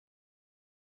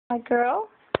My girl.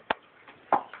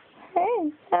 Hey,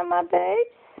 is that my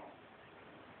babes?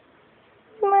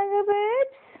 My little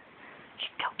babes?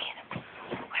 Go get him.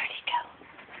 Where'd he go?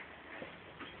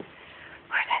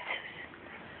 Where'd that Susan?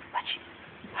 What you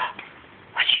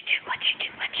do? What you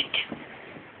do?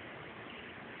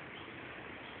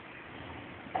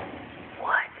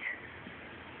 What?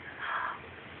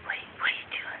 What are you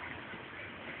doing?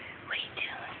 What are you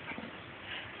doing?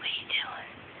 What are you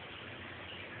doing?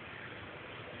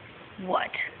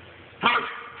 What?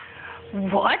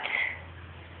 What?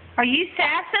 Are you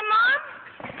sassy,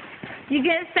 Mom? You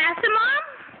gonna sass your mom?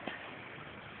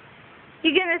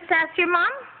 You gonna sass your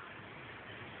mom?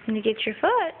 I'm gonna get your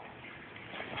foot.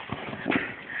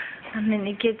 I'm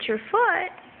gonna get your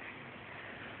foot.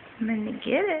 I'm gonna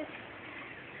get it.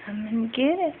 I'm gonna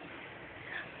get it.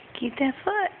 Get that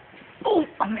foot. Oh,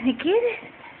 I'm gonna get it.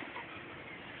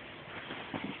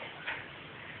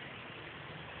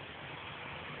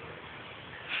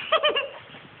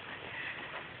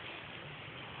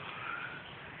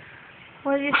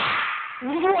 What do you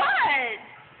What?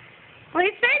 What do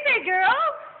you say there, girl?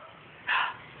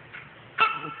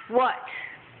 What?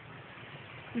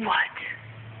 What?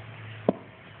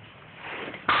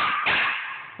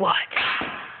 What?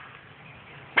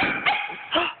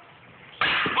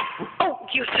 Oh,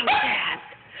 you're so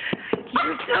fast.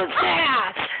 You're so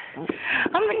fast.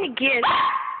 I'm gonna get it.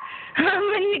 I'm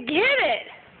gonna get it.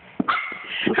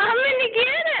 I'm gonna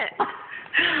get it.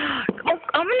 Oh,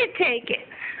 I'm gonna take it.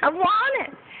 I want it.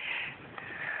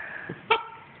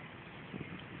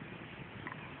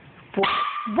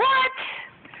 What?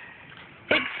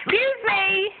 Excuse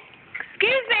me.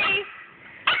 Excuse me.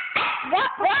 What?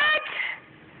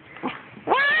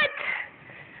 What?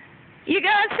 You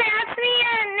gonna sass me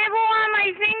and nibble on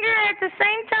my finger at the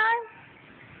same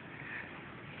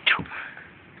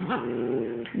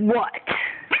time? What?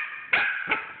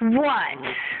 What?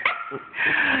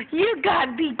 You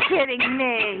gotta be kidding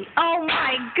me. Oh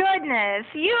my goodness.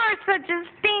 You are such a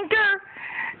stinker.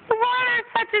 You are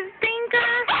such a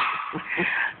stinker.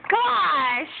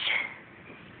 Gosh.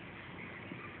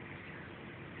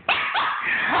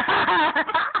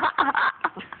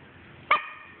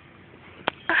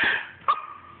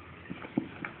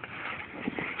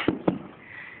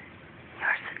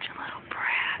 You're such a little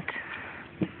brat.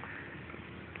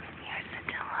 You're such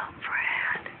a little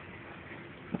brat.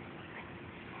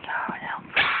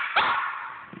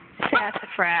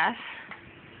 Sassafras.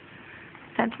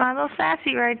 That's my little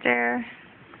Sassy right there. Is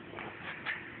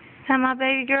that my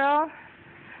baby girl? Is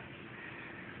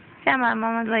that my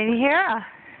mama lady Hera?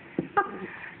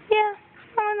 Yeah,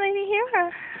 mama lady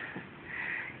Hera.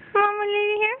 Mama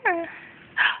lady Hera.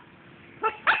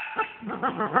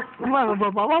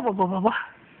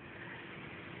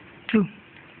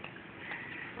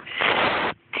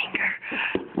 Finger.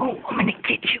 Oh, I'm gonna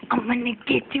get you. I'm gonna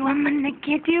get you. I'm gonna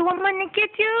get you. I'm gonna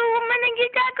get you. I'm gonna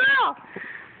get that girl.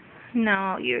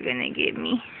 No, you're gonna get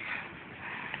me.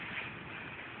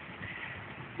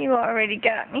 You already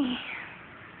got me.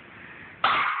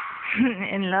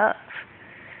 In love.